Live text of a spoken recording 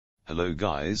Hello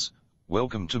guys,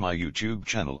 welcome to my YouTube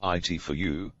channel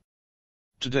IT4U.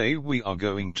 Today we are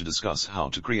going to discuss how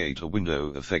to create a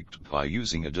window effect by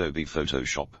using Adobe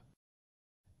Photoshop.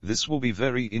 This will be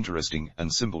very interesting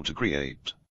and simple to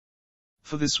create.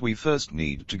 For this we first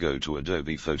need to go to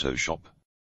Adobe Photoshop.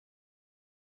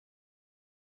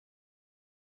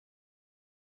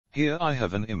 Here I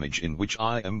have an image in which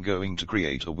I am going to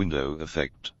create a window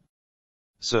effect.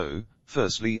 So,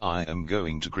 firstly I am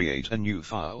going to create a new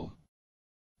file.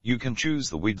 You can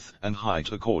choose the width and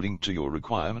height according to your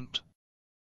requirement.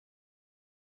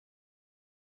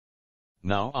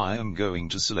 Now I am going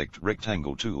to select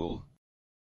Rectangle tool.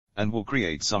 And will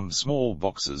create some small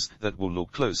boxes that will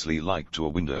look closely like to a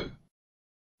window.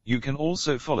 You can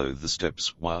also follow the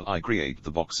steps while I create the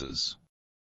boxes.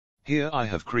 Here I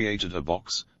have created a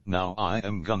box, now I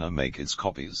am gonna make its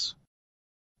copies.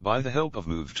 By the help of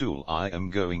Move tool I am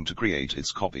going to create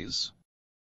its copies.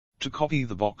 To copy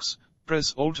the box,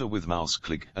 press Alt with mouse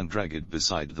click and drag it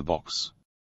beside the box.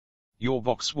 Your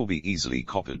box will be easily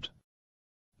copied.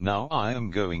 Now I am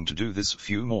going to do this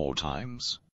few more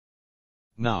times.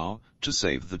 Now, to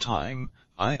save the time,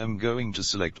 I am going to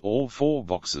select all 4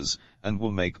 boxes, and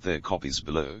will make their copies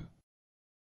below.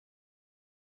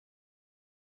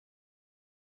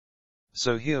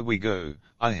 So here we go,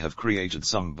 I have created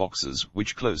some boxes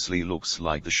which closely looks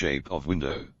like the shape of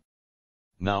window.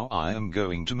 Now I am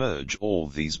going to merge all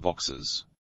these boxes.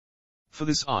 For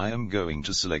this I am going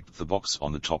to select the box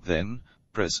on the top, then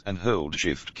press and hold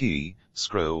Shift key,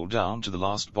 scroll down to the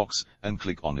last box and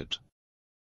click on it.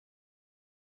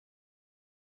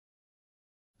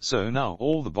 So now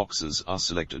all the boxes are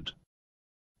selected.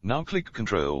 Now click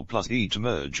Ctrl+E to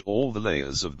merge all the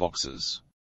layers of boxes.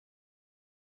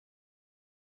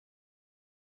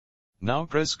 Now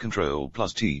press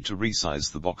Ctrl+T to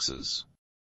resize the boxes.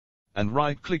 And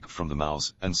right-click from the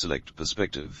mouse and select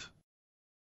Perspective.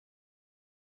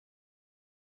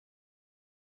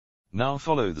 Now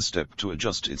follow the step to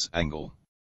adjust its angle.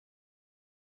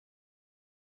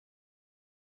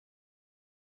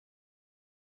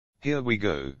 Here we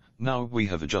go, now we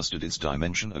have adjusted its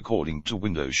dimension according to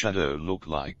window shadow look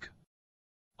like.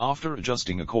 After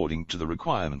adjusting according to the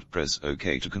requirement, press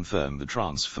OK to confirm the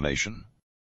transformation.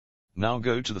 Now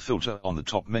go to the filter on the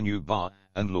top menu bar,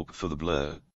 and look for the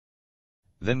blur.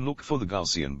 Then look for the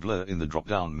Gaussian blur in the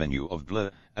drop-down menu of blur,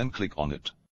 and click on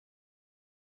it.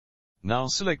 Now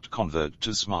select Convert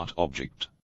to Smart Object.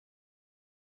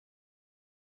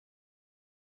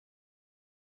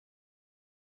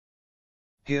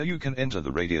 Here you can enter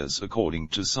the radius according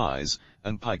to size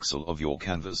and pixel of your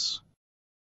canvas.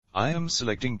 I am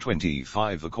selecting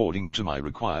 25 according to my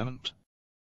requirement.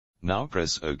 Now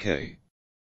press OK.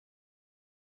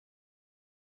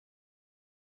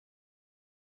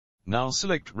 Now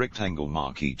select Rectangle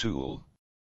Marquee tool.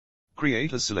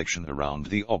 Create a selection around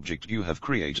the object you have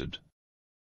created.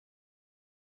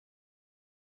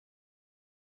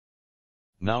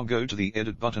 Now go to the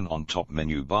Edit button on top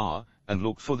menu bar, and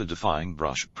look for the Define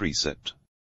Brush preset.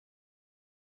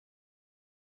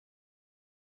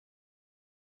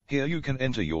 Here you can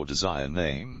enter your desired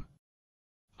name.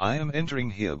 I am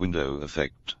entering here Window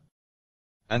Effect.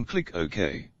 And click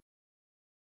OK.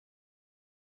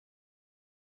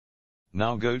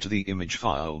 Now go to the image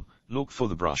file, look for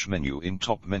the brush menu in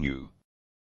top menu.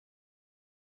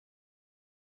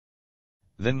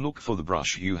 Then look for the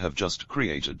brush you have just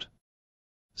created.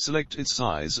 Select its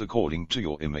size according to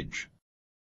your image.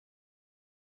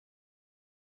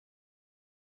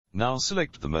 Now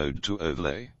select the mode to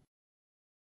overlay.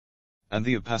 And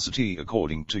the opacity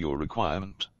according to your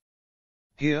requirement.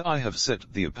 Here I have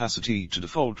set the opacity to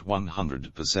default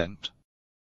 100%.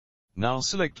 Now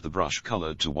select the brush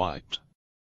color to white.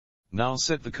 Now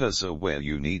set the cursor where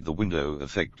you need the window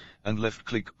effect, and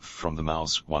left-click from the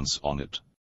mouse once on it.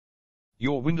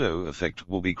 Your window effect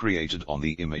will be created on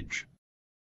the image.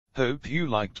 Hope you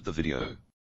liked the video.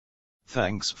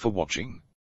 Thanks for watching.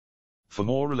 For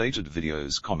more related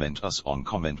videos, comment us on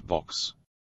comment box.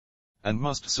 And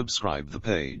must subscribe the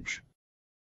page.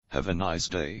 Have a nice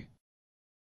day.